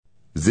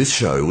This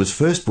show was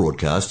first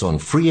broadcast on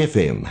Free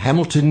FM,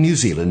 Hamilton, New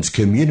Zealand's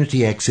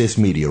community access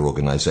media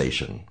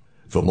organisation.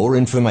 For more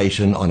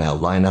information on our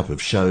lineup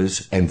of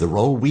shows and the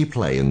role we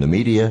play in the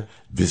media,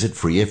 visit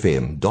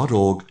freefm.org.nz.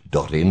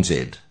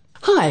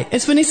 Hi,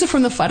 it's Vanessa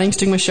from the Fighting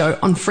Stigma Show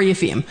on Free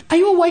FM. Are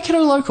you a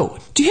Waikato local?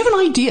 Do you have an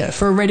idea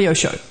for a radio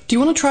show? Do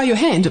you want to try your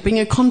hand at being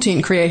a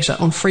content creator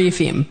on Free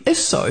FM? If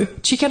so,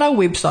 check out our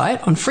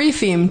website on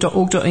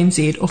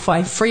freefm.org.nz or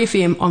find Free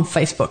FM on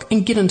Facebook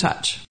and get in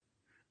touch.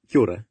 Kia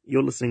ora,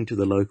 you're listening to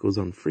The Locals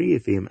on Free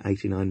FM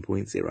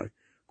 89.0,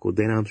 called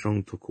Dan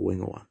Armstrong Tuku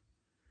Ingoa.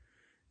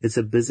 It's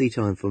a busy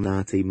time for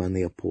Ngāti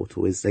Manea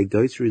Poto as they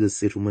go through the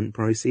settlement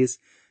process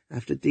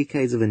after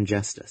decades of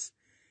injustice.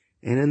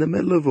 And in the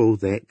middle of all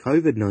that,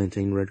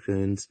 COVID-19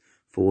 returns,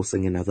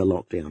 forcing another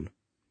lockdown.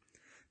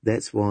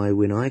 That's why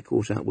when I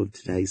caught up with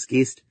today's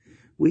guest,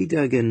 we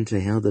dug into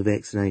how the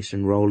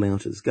vaccination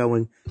rollout is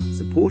going,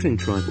 supporting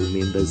tribal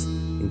members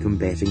and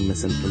combating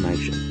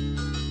misinformation.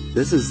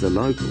 This is The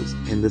Locals,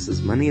 and this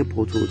is Manea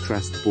Poto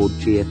Trust Board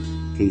Chair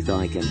Keith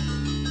Ikin.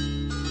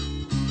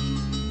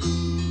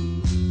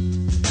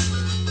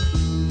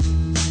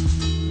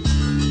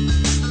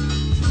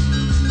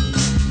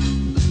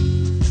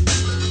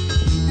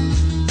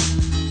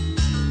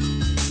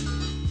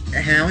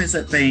 How has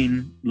it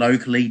been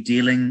locally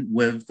dealing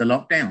with the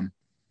lockdown?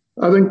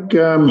 I think,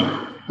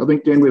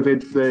 Dan, we've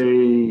had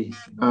the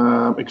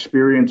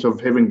experience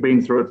of having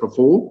been through it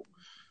before.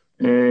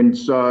 And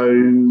so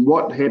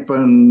what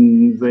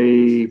happened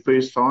the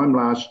first time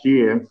last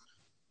year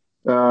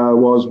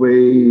was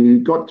we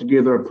got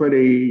together a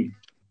pretty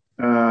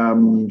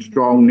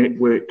strong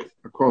network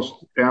across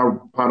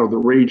our part of the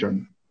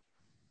region.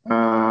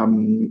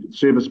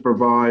 Service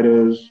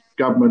providers,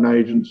 government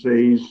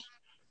agencies,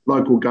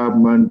 local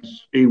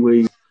governments,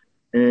 iwi,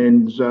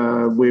 and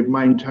we've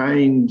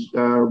maintained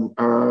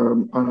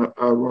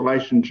a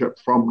relationship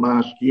from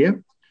last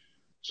year.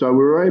 So we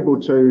were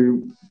able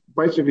to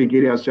basically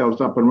get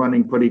ourselves up and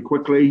running pretty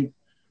quickly.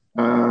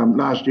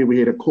 Last year we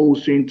had a call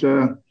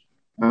centre.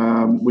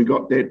 We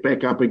got that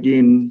back up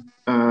again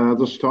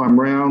this time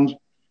round.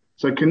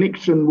 So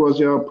connection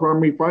was our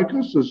primary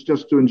focus, is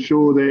just to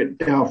ensure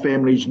that our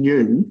families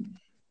knew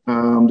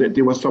that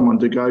there was someone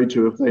to go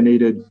to if they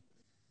needed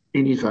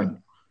anything.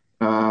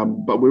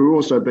 But we were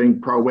also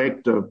being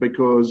proactive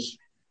because,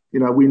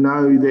 we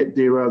know that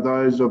there are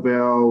those of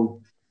our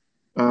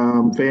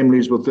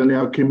families within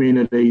our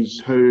communities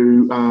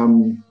who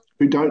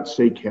don't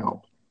seek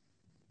help.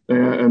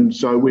 And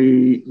so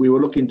we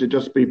were looking to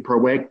just be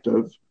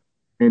proactive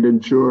and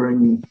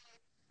ensuring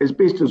as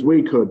best as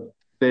we could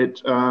that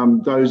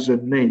those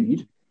in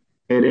need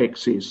had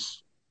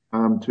access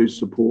to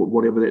support,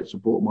 whatever that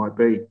support might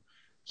be.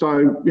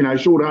 So,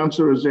 short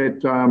answer is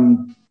that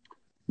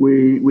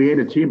we had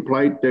a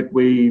template that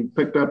we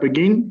picked up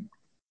again.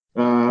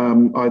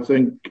 I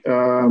think,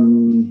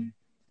 the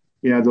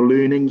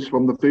learnings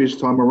from the first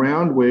time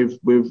around, we've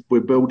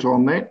built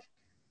on that.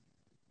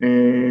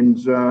 And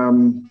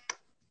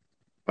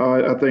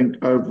I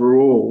think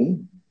overall,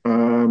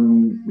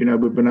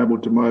 we've been able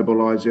to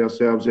mobilise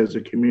ourselves as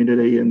a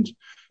community, and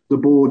the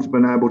board's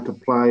been able to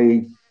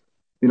play,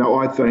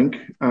 I think,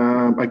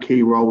 a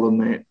key role in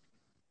that.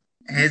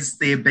 Has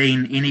there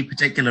been any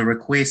particular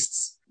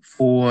requests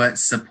for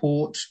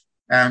support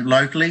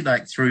locally,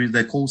 like through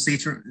the call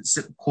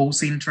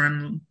centre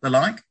and the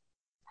like?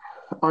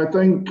 I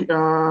think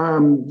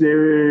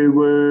there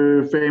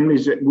were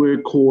families that were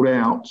called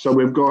out. So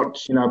we've got,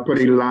 a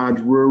pretty large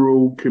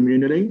rural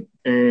community,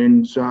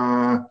 and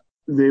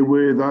there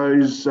were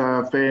those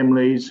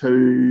families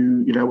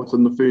who,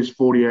 within the first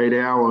 48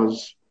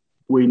 hours,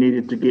 we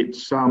needed to get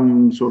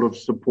some sort of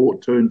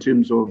support to in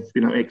terms of,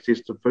 access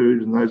to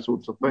food and those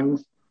sorts of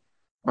things.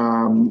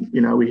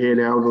 We had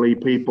elderly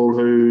people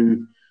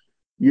who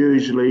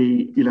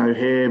usually,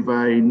 have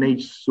a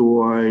niece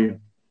or a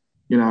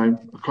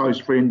close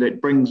friend that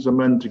brings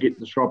them in to get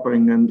the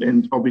shopping,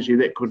 and obviously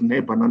that couldn't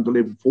happen under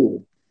level 4.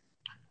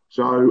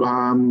 So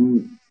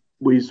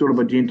we sort of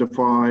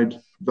identified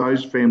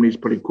those families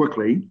pretty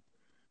quickly.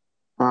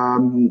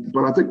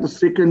 But I think the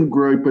second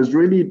group has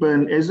really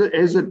been, as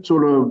it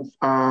sort of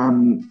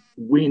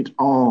went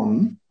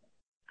on,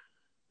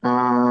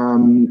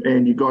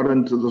 and you got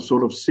into the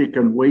sort of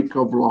second week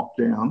of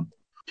lockdown,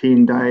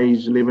 10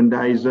 days, 11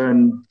 days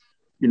in,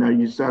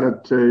 you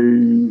started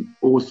to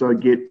also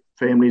get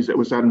families that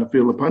were starting to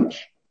feel the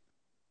pinch.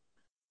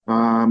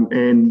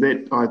 And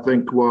that, I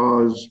think,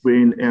 was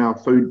when our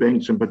food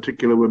banks in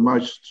particular were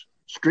most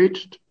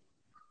stretched.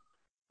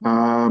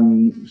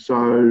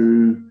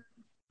 So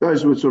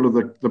those were sort of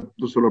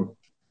the sort of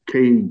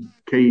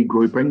key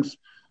groupings.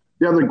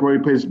 The other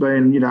group has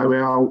been,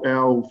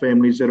 our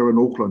families that are in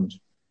Auckland,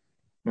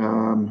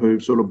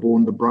 who've sort of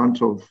borne the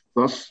brunt of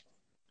this.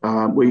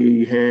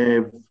 We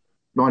have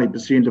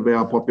 90% of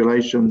our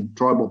population,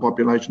 tribal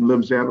population,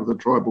 lives out of the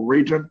tribal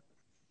region,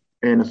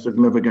 and a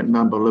significant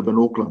number live in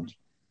Auckland.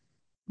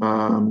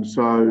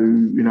 So,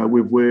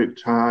 we've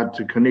worked hard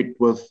to connect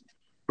with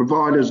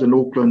providers in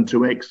Auckland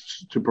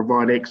to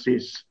provide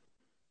access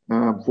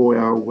for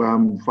our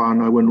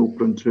whānau in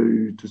Auckland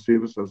to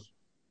services.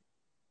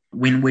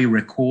 When we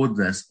record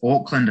this,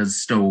 Auckland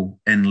is still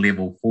in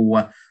level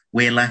 4.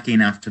 We're lucky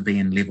enough to be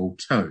in level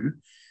 2.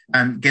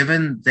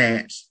 Given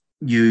that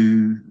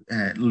you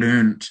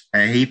learnt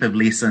a heap of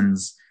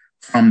lessons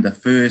from the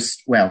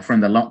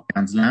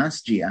lockdowns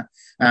last year,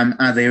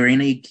 are there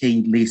any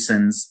key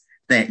lessons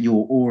that you're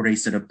already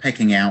sort of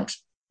picking out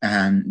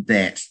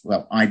that,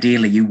 well,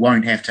 ideally you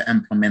won't have to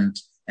implement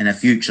in a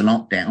future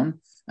lockdown,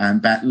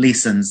 but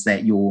lessons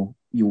that you're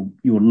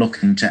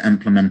looking to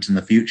implement in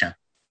the future?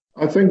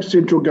 I think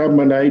central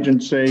government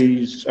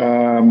agencies,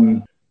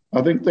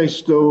 I think they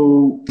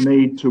still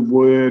need to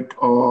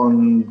work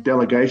on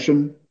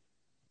delegation.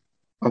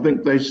 I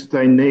think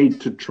they need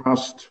to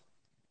trust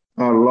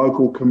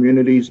local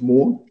communities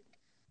more.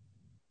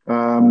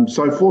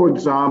 So, for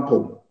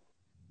example,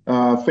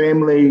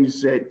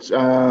 families that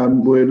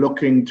were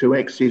looking to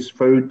access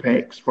food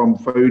packs from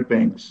food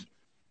banks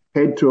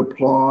had to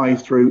apply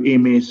through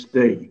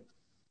MSD,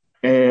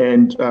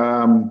 and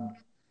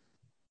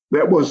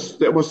that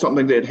was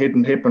something that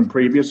hadn't happened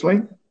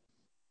previously.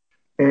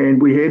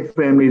 And we had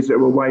families that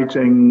were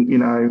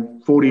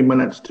waiting, 40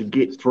 minutes to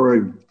get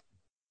through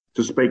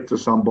to speak to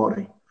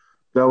somebody.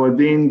 They were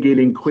then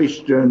getting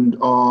questioned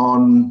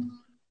on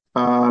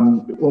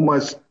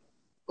almost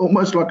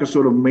like a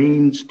sort of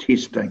means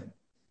testing.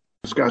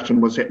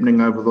 Discussion was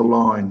happening over the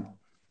line.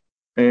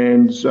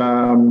 And,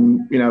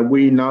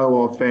 we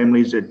know of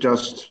families that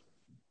just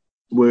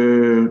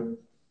were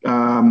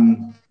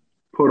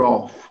put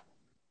off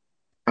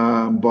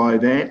by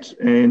that,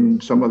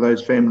 and some of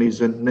those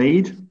families in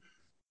need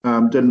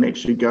didn't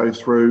actually go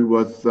through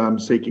with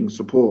seeking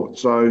support.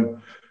 So,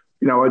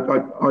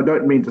 I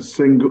don't mean to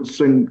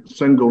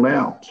single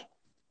out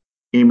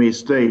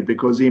MSD,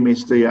 because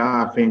MSD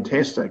are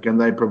fantastic and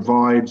they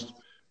provide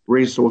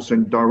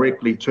resourcing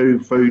directly to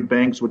food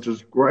banks, which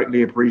is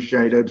greatly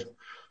appreciated.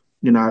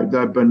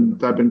 They've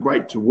been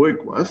great to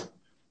work with.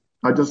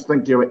 I just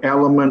think there are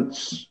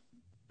elements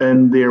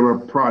in their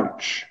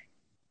approach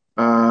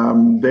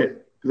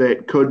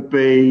that could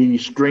be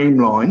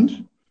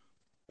streamlined,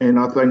 and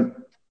I think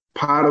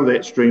part of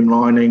that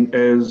streamlining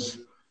is,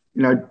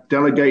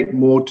 delegate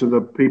more to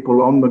the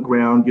people on the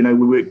ground. We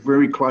work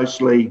very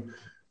closely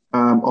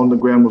on the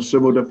ground with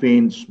civil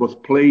defence,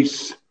 with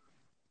police,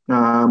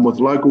 with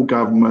local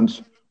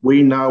governments.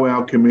 We know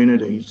our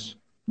communities.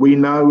 We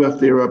know if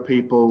there are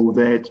people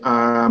that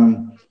are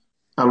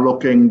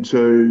looking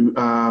to,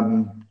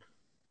 I'll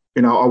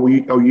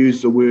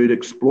use the word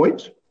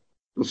exploit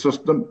the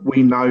system.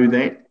 We know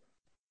that,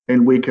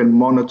 and we can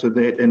monitor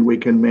that, and we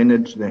can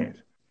manage that.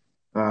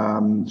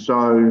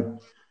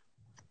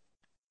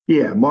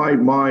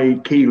 My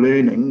key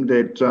learning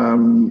that, I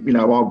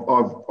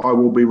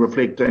will be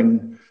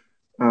reflecting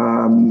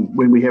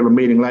when we have a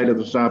meeting later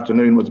this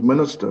afternoon with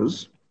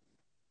ministers,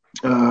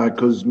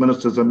 because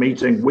ministers are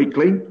meeting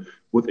weekly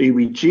with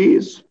iwi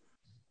chairs,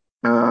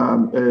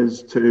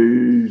 is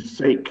to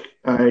seek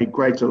a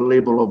greater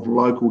level of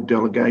local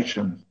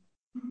delegation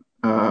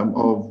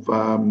of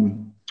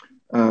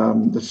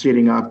the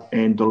setting up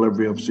and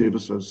delivery of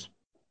services.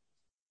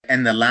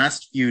 In the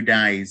last few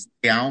days,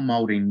 the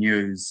Māori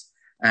News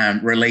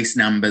released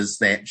numbers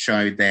that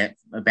showed that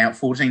about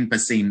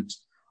 14%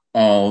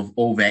 of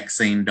all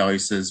vaccine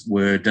doses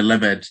were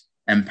delivered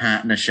in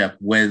partnership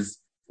with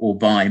or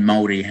by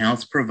Māori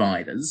health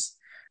providers.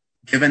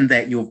 Given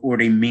that you've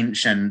already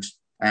mentioned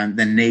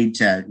the need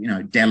to,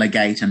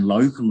 delegate and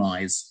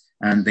localise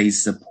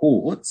these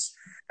supports,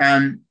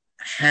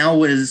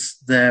 how is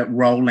the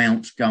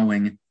rollout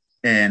going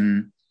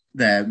in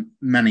the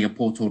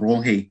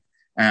Maniapoto-Rohe?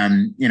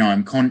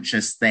 I'm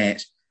conscious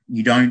that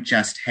you don't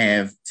just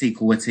have Te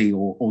Kuiti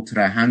or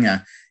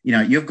Oturahanga.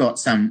 You've got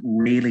some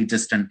really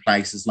distant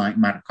places like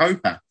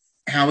Marakopa.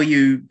 How are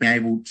you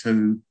able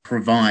to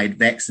provide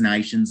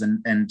vaccinations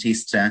and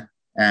tests to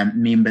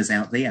members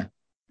out there?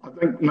 I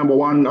think, number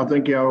one, our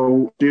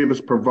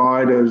service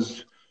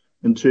providers,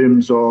 in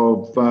terms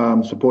of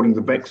supporting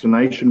the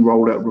vaccination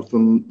rollout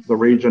within the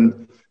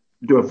region,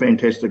 do a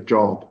fantastic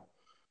job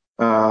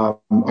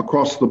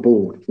across the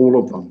board, all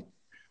of them.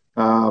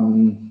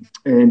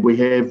 And we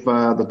have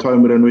the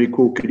Taumarunui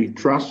Kōkiri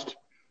Trust,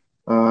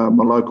 a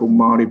local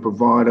Māori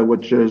provider,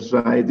 which is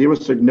they're a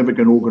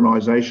significant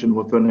organisation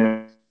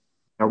within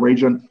our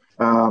region.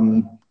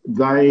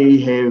 They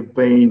have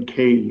been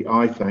key,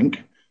 I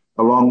think,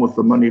 along with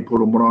the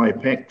Manipura Marae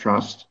Pack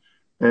Trust,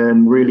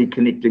 in really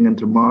connecting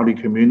into Māori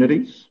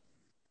communities.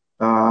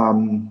 Part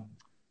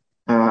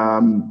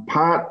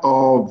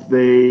of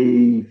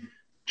the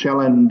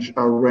challenge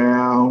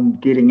around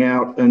getting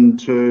out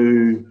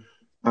into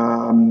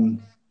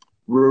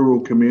rural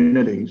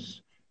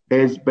communities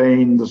has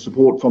been the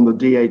support from the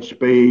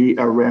DHB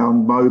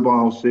around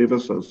mobile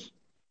services.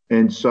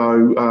 And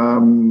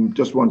so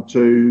just want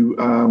to,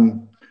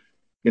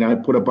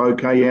 put a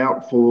bouquet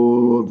out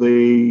for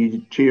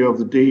the chair of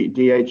the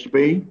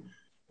DHB,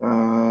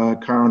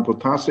 Karen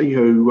Potasi,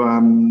 who,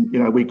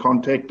 we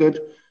contacted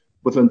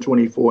within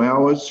 24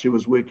 hours. She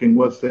was working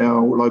with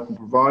our local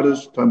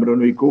providers,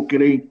 Taumarunui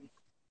Kōkiri,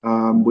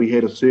 We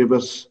had a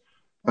service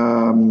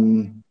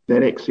that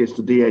accessed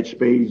the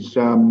DHB's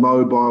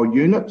mobile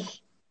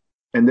units,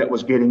 and that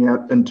was getting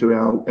out into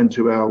our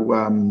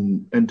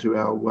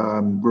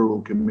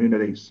rural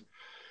communities.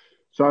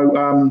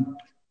 So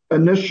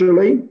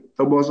initially,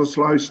 it was a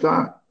slow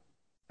start.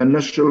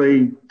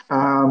 Initially,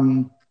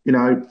 some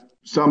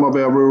of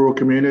our rural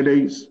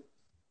communities,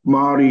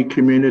 Māori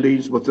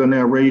communities within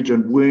our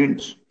region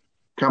weren't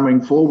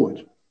coming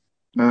forward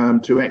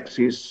to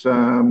access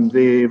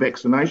their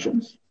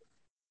vaccinations.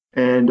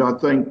 And I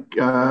think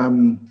a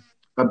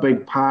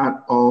big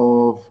part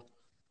of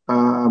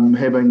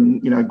having,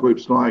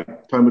 groups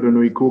like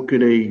Taumarunui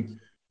Kōkiri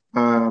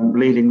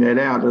leading that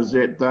out is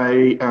that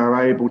they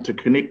are able to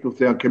connect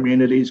with our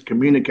communities,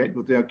 communicate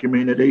with our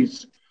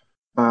communities.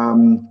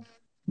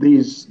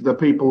 The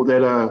people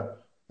that are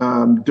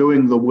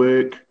doing the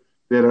work,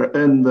 that are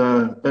in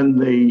the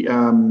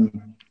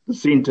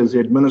centres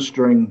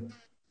administering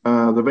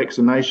the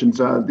vaccinations,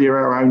 they're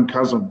our own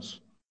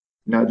cousins.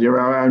 They're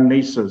our own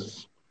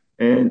nieces.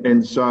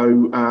 And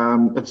so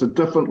it's a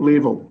different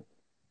level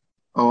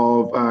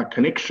of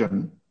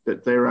connection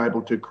that they're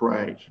able to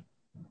create.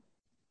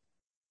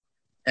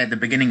 At the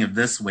beginning of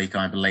this week,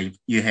 I believe,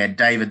 you had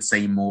David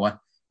Seymour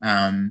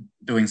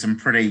doing some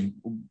pretty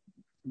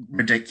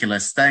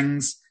ridiculous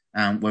things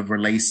with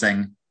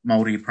releasing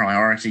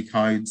multi-priority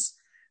codes.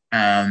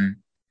 And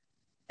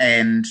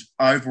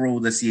overall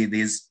this year,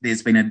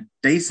 there's been a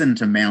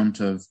decent amount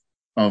of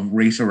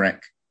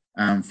rhetoric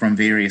from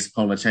various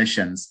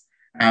politicians.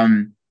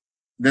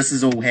 This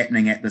is all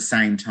happening at the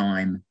same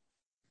time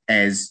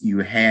as you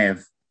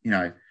have,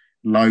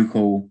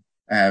 local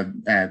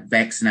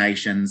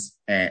vaccinations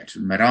at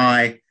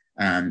marae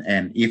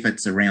and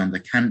efforts around the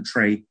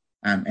country.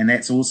 And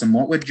that's awesome.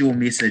 What would your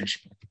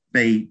message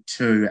be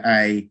to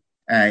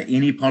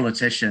any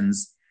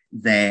politicians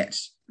that,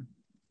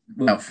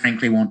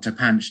 frankly want to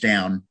punch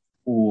down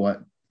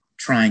or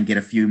try and get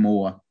a few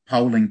more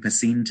polling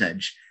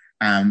percentage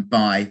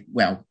by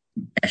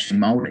bashing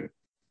Māori?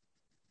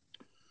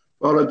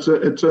 Well, it's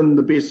in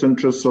the best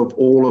interests of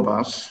all of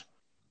us,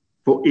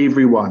 for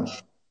everyone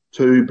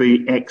to be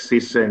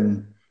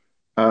accessing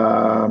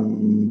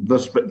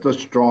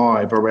this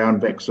drive around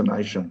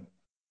vaccination.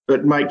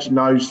 It makes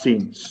no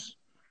sense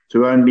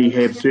to only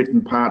have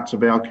certain parts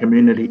of our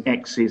community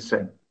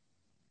accessing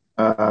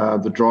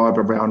the drive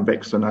around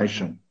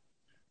vaccination.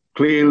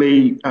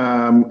 Clearly,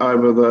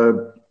 over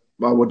the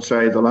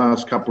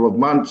last couple of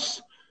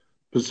months,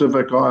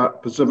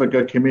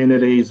 Pacifica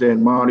communities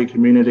and Māori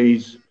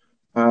communities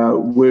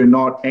were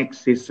not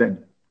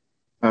accessing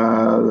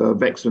the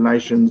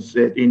vaccinations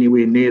at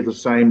anywhere near the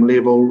same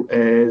level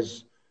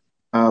as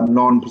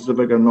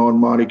non-Pacifica,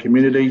 non-Māori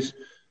communities.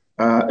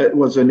 It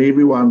was in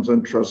everyone's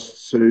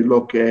interest to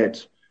look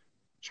at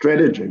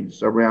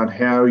strategies around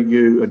how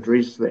you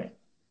address that.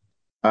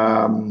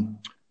 I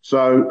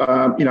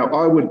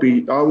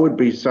would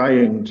be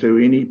saying to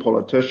any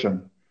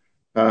politician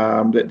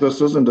that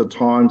this isn't a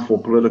time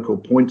for political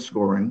point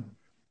scoring.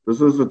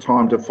 This is a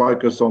time to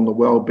focus on the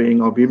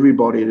well-being of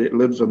everybody that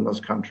lives in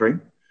this country.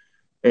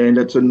 And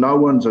it's in no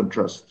one's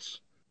interests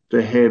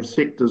to have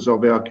sectors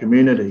of our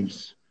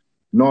communities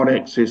not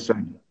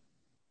accessing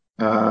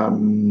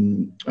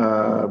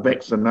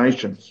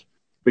vaccinations,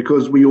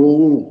 because we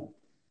will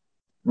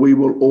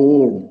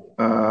all,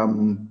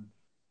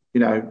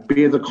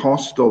 bear the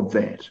cost of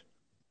that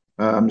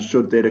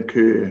should that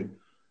occur.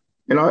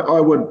 And I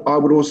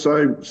would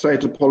also say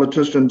to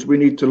politicians, we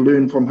need to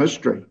learn from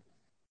history.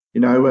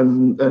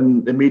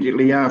 And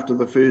immediately after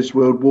the First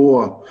World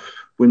War,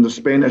 when the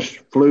Spanish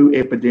flu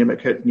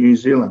epidemic hit New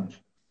Zealand,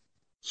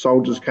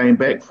 soldiers came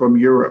back from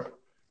Europe.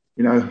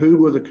 Who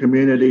were the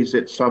communities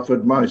that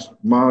suffered most?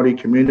 Māori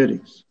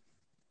communities.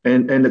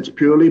 And it's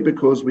purely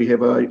because we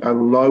have a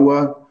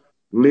lower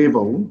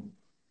level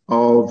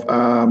of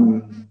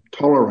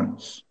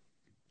tolerance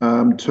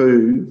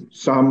to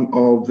some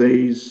of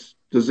these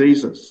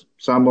diseases,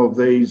 some of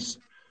these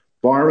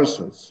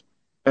viruses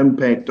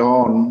impact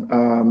on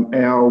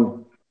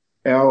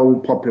our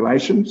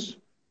populations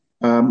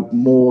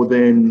more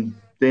than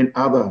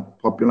other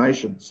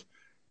populations.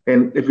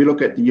 And if you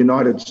look at the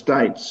United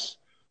States,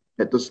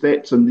 at the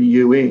stats in the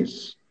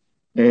US,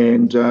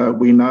 and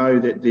we know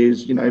that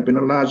there's been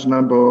a large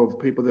number of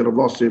people that have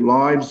lost their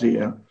lives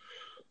here,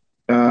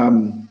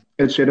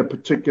 it's had a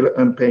particular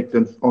impact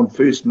on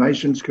First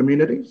Nations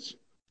communities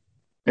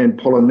and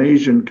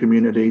Polynesian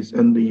communities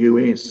in the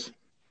US.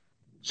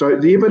 So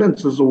the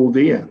evidence is all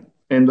there,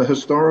 and the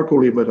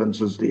historical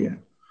evidence is there.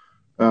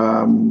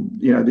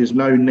 There's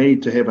no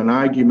need to have an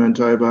argument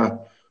over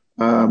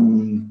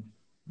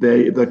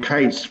the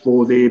case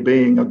for there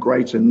being a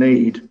greater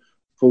need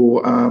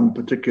for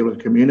particular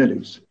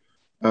communities.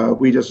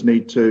 We just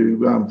need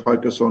to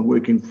focus on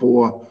working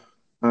for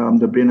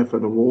the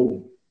benefit of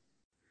all.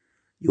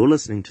 You're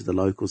listening to The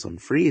Locals on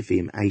Free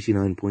FM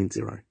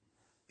 89.0.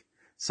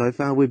 So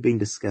far we've been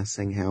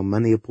discussing how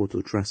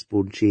Maniapoto Trust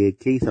Board Chair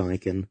Keith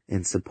Ikin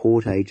and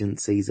support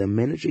agencies are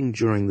managing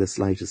during this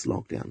latest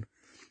lockdown.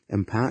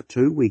 In part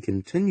 2, we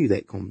continue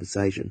that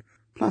conversation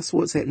plus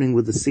what's happening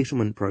with the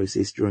settlement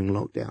process during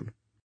lockdown.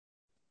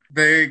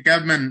 The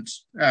government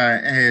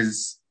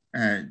has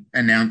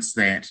announced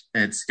that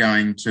it's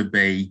going to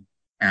be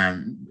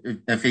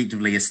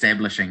effectively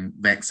establishing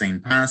vaccine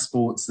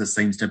passports. This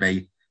seems to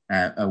be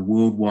a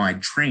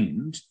worldwide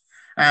trend.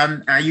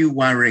 Are you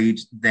worried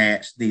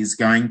that there's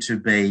going to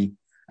be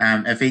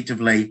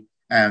effectively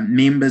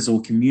members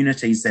or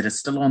communities that are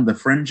still on the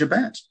fringe a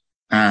bit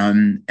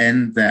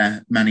in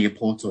the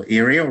Maniapoto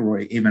area or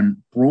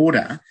even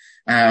broader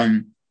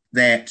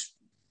that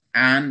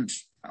aren't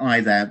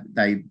either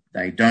they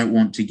don't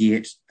want to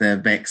get the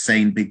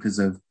vaccine because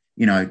of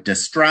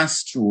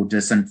distrust or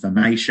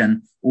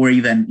disinformation, or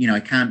even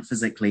can't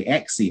physically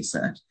access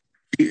it?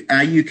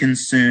 Are you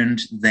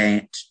concerned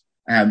that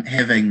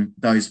having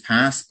those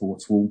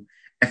passports will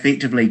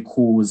effectively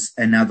cause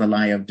another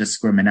layer of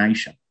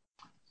discrimination?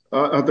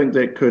 I think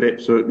that could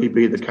absolutely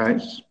be the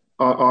case.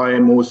 I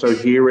am also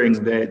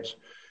hearing that,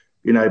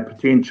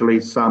 potentially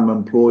some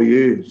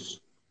employers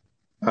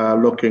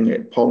are looking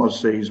at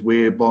policies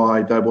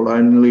whereby they will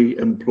only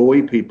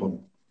employ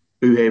people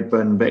who have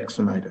been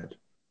vaccinated.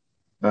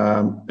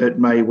 It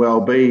may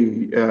well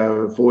be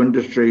for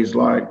industries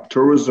like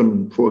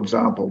tourism, for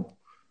example,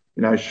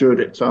 should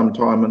at some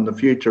time in the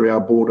future our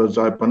borders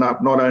open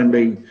up, not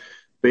only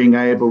being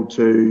able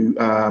to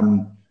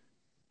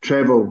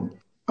travel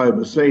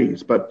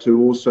overseas, but to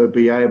also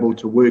be able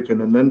to work in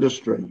an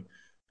industry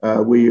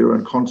where you're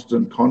in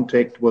constant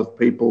contact with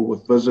people,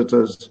 with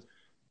visitors.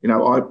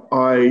 I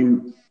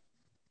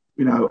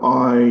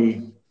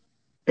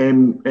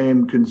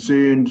am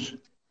concerned,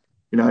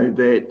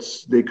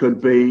 that there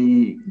could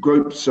be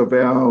groups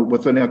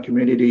within our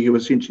community who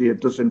essentially are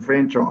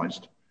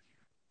disenfranchised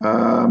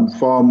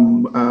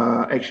from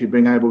actually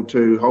being able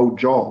to hold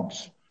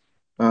jobs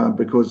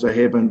because they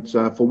haven't,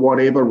 for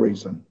whatever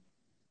reason,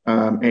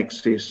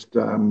 accessed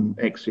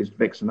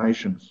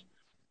vaccinations.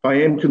 I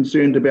am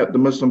concerned about the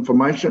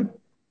misinformation.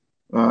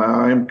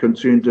 I am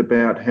concerned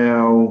about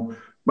how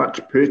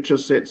much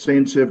purchase that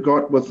seems to have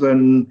got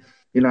within,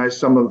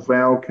 some of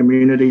our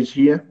communities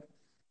here.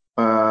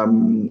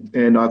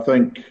 And I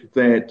think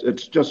that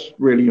it's just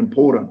really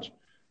important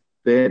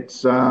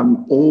that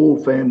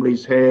all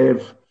families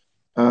have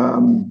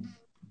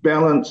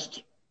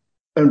balanced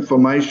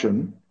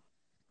information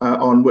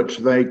on which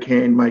they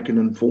can make an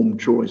informed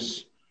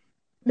choice.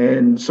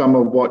 And some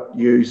of what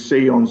you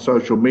see on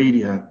social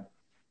media,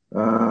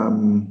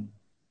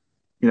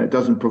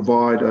 doesn't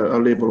provide a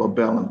level of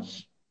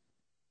balance.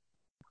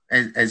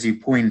 As you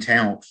point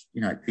out,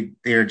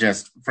 there are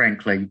just,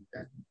 frankly,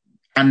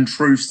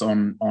 untruths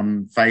on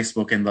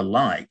Facebook and the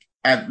like.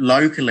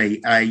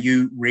 Locally, are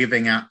you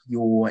revving up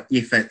your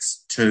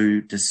efforts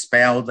to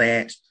dispel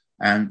that,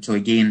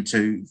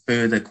 to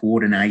further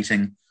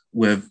coordinating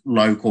with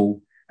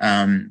local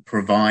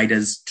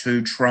providers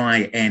to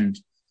try and,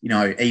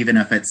 even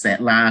if it's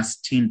that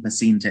last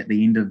 10% at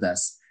the end of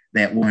this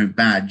that won't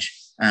budge,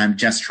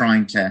 just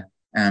trying to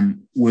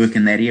work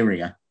in that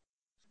area?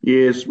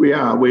 Yes, we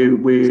are. We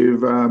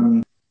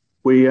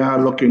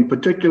are looking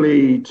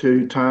particularly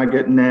to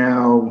target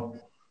now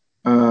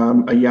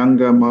a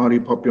younger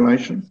Māori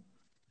population.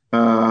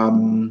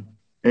 And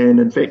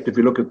in fact, if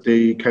you look at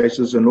the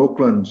cases in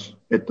Auckland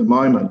at the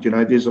moment,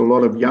 there's a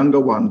lot of younger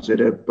ones that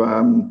have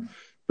been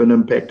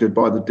impacted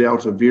by the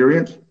Delta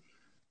variant.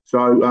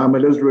 So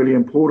it is really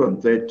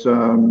important that,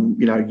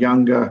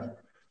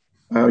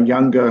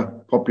 younger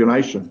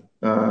population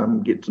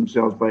gets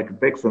themselves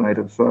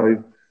vaccinated.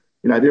 So,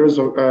 there is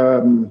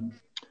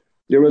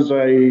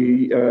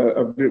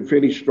a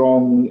fairly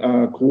strong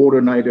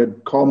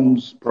coordinated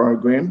comms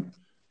program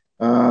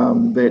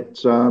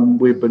that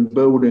we've been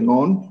building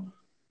on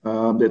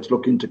that's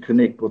looking to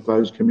connect with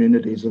those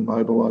communities and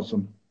mobilise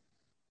them.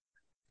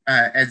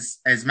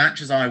 As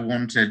much as I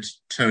wanted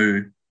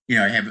to,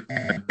 have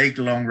a big,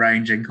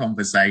 long-ranging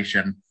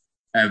conversation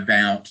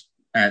about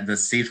the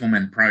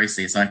settlement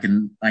process, I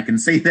can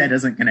see that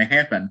isn't going to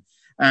happen.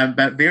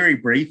 But very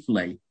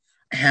briefly,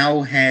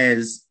 how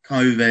has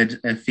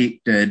COVID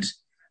affected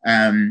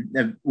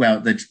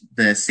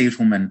the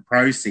settlement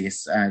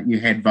process? You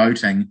had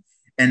voting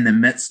in the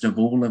midst of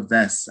all of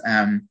this.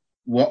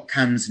 What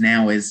comes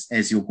now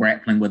as you're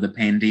grappling with a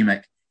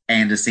pandemic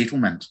and a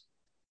settlement?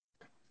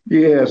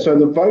 Yeah, so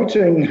the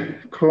voting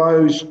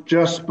closed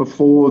just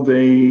before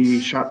the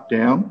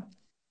shutdown,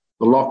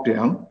 the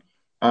lockdown,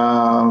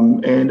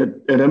 and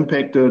it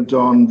impacted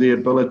on the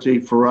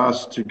ability for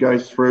us to go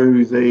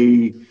through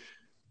the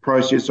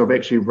process of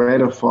actually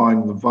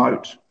ratifying the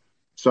vote.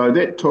 So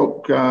that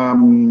took, a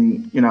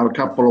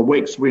couple of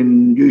weeks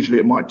when usually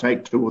it might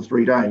take 2 or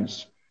 3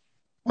 days.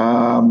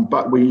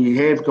 But we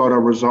have got a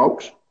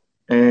result.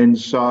 And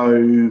so,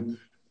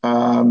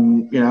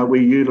 we're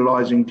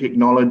utilising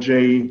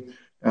technology.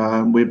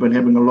 We've been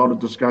having a lot of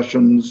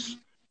discussions.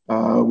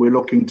 We're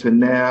looking to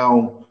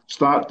now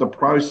start the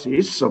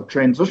process of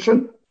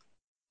transition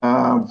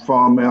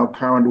from our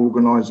current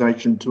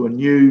organisation to a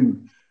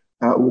new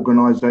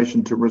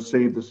organisation to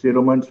receive the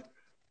settlement,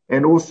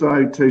 and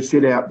also to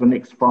set out the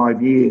next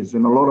 5 years.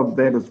 And a lot of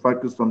that is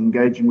focused on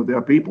engaging with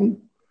our people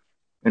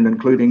and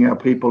including our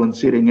people in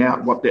setting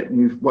out what that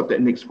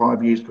next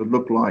 5 years could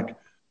look like.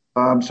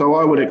 So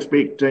I would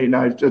expect,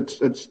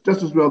 it's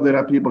just as well that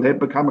our people have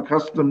become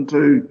accustomed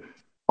to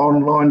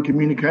online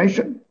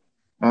communication,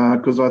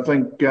 because I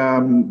think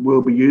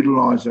we'll be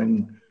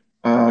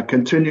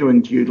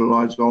continuing to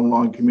utilise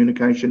online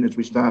communication as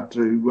we start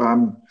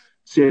to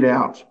set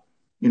out,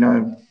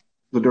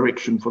 the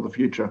direction for the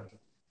future.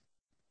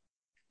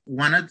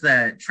 One of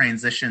the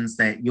transitions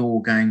that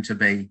you're going to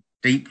be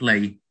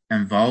deeply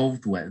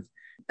involved with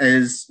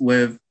is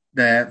with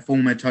the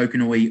former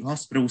Tokanui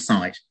hospital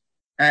site.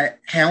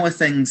 How are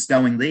things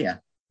going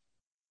there?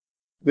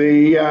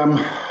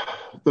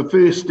 The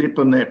first step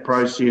in that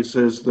process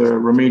is the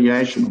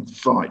remediation of the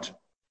site.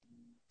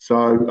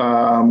 So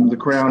the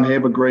Crown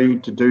have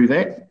agreed to do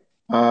that.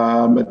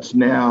 It's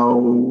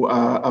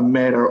now a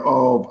matter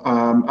of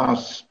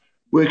us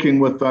working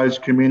with those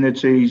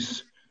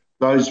communities,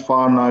 those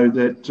whānau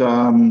that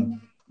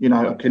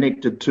are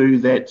connected to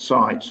that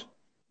site,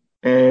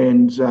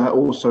 and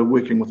also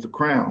working with the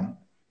Crown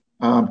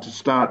to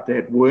start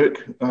that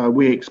work.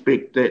 We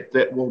expect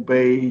that will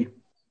be,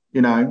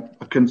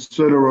 a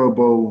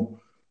considerable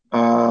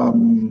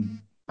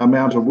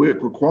amount of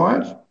work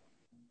required,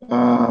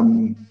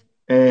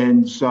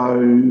 and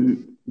so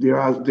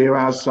there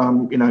are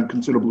some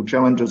considerable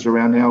challenges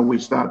around how we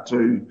start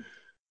to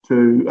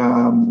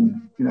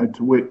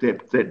work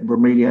that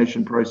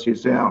remediation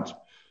process out.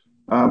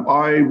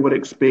 I would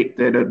expect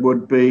that it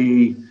would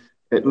be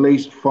at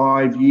least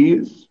 5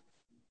 years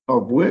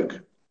of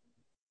work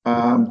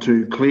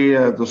to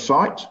clear the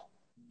site.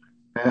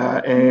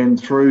 And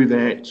through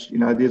that,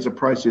 there's a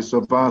process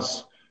of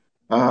us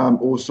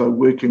also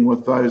working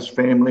with those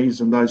families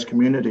and those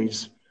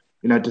communities,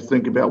 to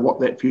think about what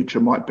that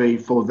future might be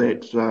for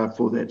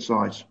that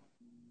site.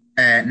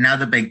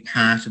 Another big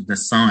part of the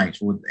site,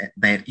 or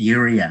that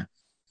area,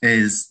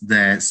 is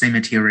the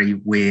cemetery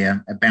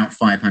where about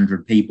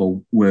 500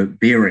 people were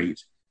buried,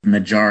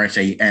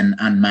 majority in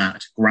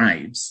unmarked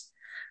graves.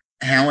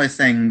 How are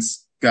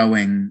things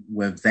going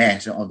with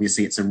that?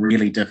 Obviously, it's a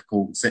really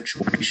difficult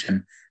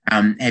situation.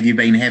 Have you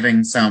been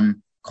having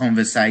some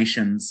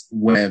conversations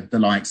with the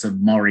likes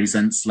of Maurice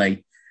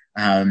Inslee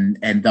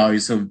and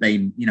those who have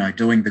been,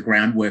 doing the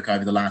groundwork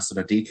over the last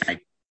sort of decade?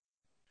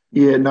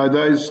 Yeah, no,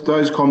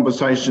 those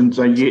conversations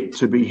are yet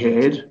to be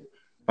had.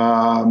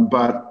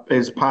 But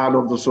as part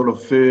of the sort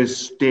of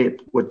first step,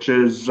 which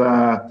is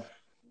a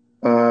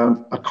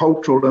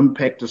cultural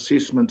impact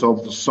assessment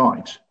of the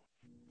site,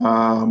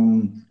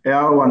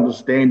 our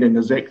understanding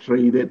is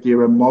actually that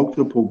there are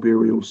multiple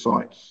burial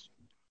sites.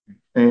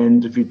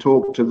 And if you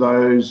talk to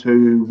those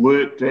who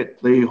worked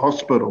at the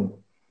hospital,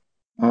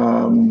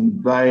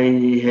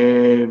 they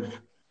have,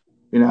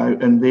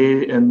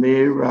 in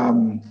their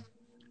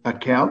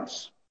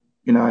accounts,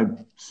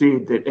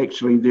 said that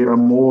actually there are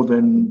more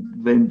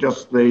than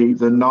just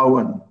the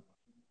known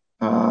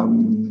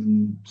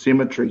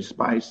cemetery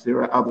space.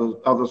 There are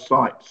other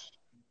sites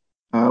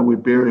where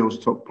burials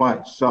took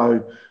place.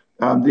 So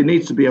there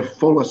needs to be a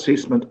full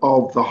assessment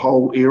of the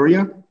whole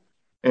area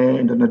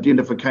and an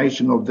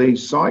identification of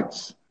these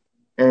sites,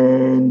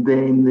 and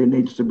then there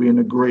needs to be an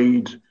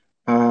agreed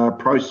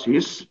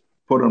process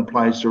put in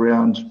place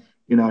around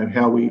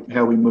how we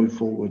move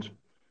forward.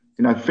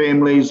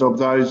 Families of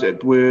those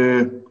that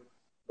were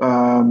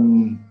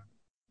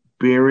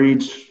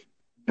buried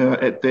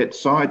at that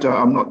site,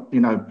 I'm not,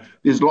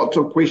 there's lots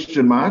of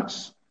question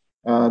marks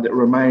that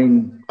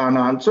remain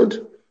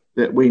unanswered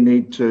that we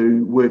need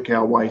to work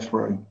our way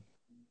through.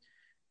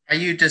 Are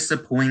you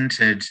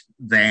disappointed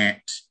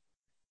that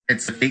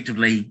it's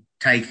effectively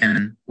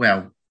taken,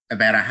 about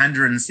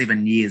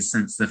 107 years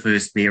since the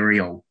first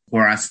burial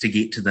for us to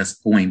get to this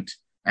point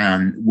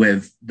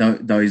with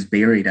those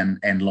buried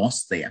and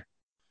lost there?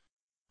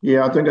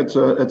 Yeah, I think it's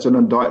an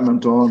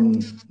indictment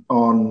on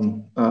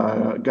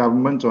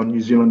government, on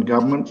New Zealand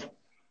government.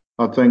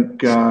 I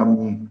think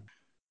our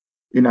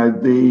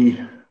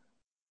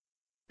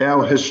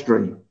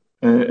history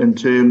in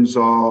terms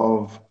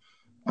of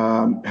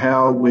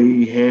how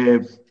we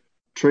have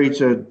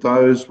treated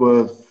those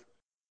with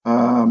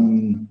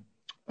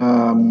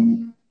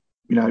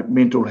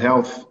mental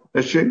health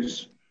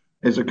issues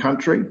as a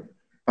country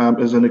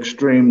is an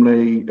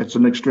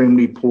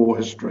extremely poor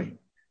history.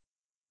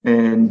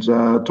 And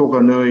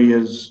Tokanui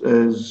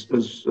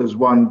is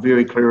one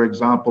very clear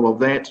example of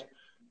that.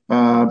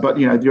 But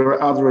there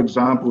are other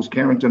examples,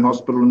 Carrington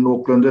Hospital in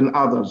Auckland and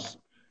others,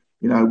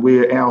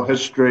 where our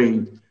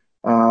history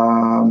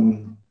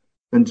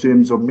in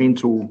terms of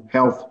mental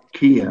health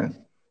care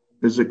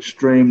is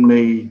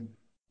extremely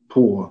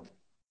poor.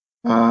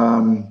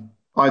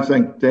 I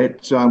think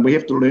that we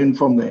have to learn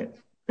from that,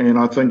 and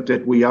I think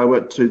that we owe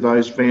it to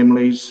those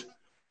families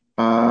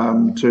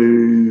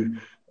to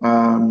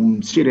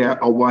set out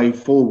a way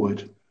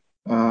forward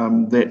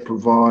that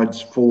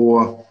provides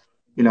for,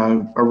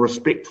 a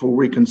respectful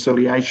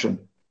reconciliation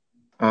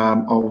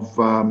of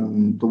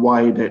the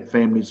way that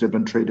families have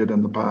been treated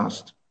in the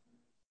past.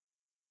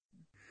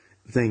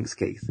 Thanks,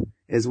 Keith,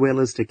 as well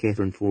as to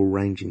Catherine for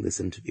arranging this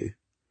interview.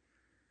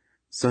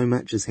 So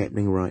much is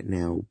happening right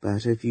now,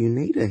 but if you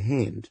need a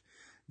hand,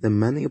 the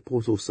Money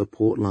Portal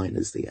support line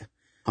is there,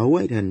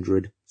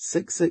 0800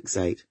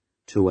 668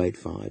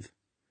 285.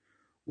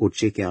 Or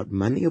check out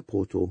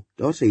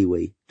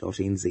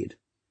moneyaportal.iwi.nz.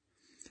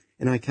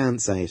 And I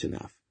can't say it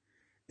enough.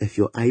 If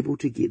you're able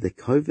to get the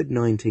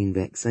COVID-19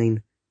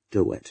 vaccine,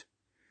 do it.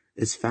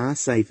 It's far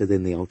safer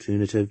than the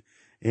alternative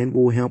and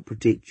will help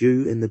protect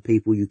you and the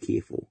people you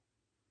care for.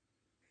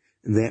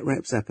 And that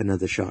wraps up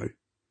another show.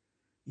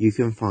 You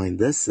can find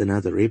this and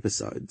other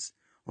episodes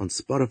on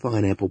Spotify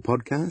and Apple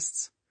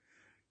Podcasts.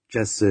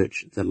 Just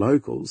search The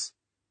Locals.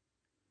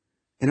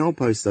 And I'll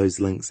post those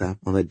links up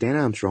on the Dan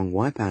Armstrong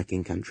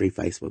Waiparking Country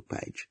Facebook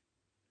page.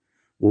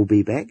 We'll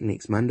be back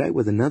next Monday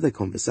with another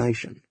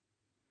conversation.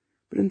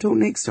 But until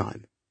next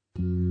time,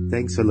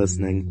 thanks for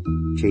listening.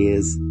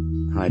 Cheers.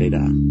 Haere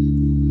rā.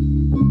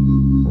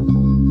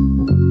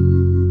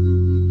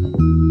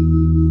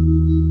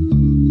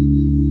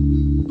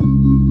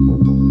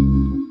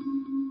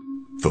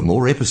 For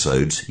more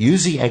episodes,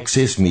 use the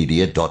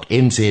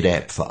accessmedia.nz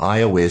app for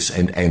iOS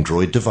and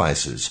Android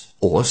devices,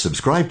 or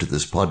subscribe to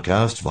this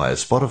podcast via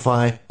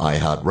Spotify,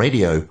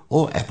 iHeartRadio,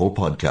 or Apple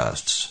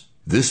Podcasts.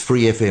 This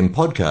Free FM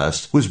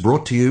podcast was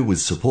brought to you with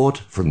support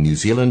from New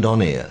Zealand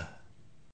On Air.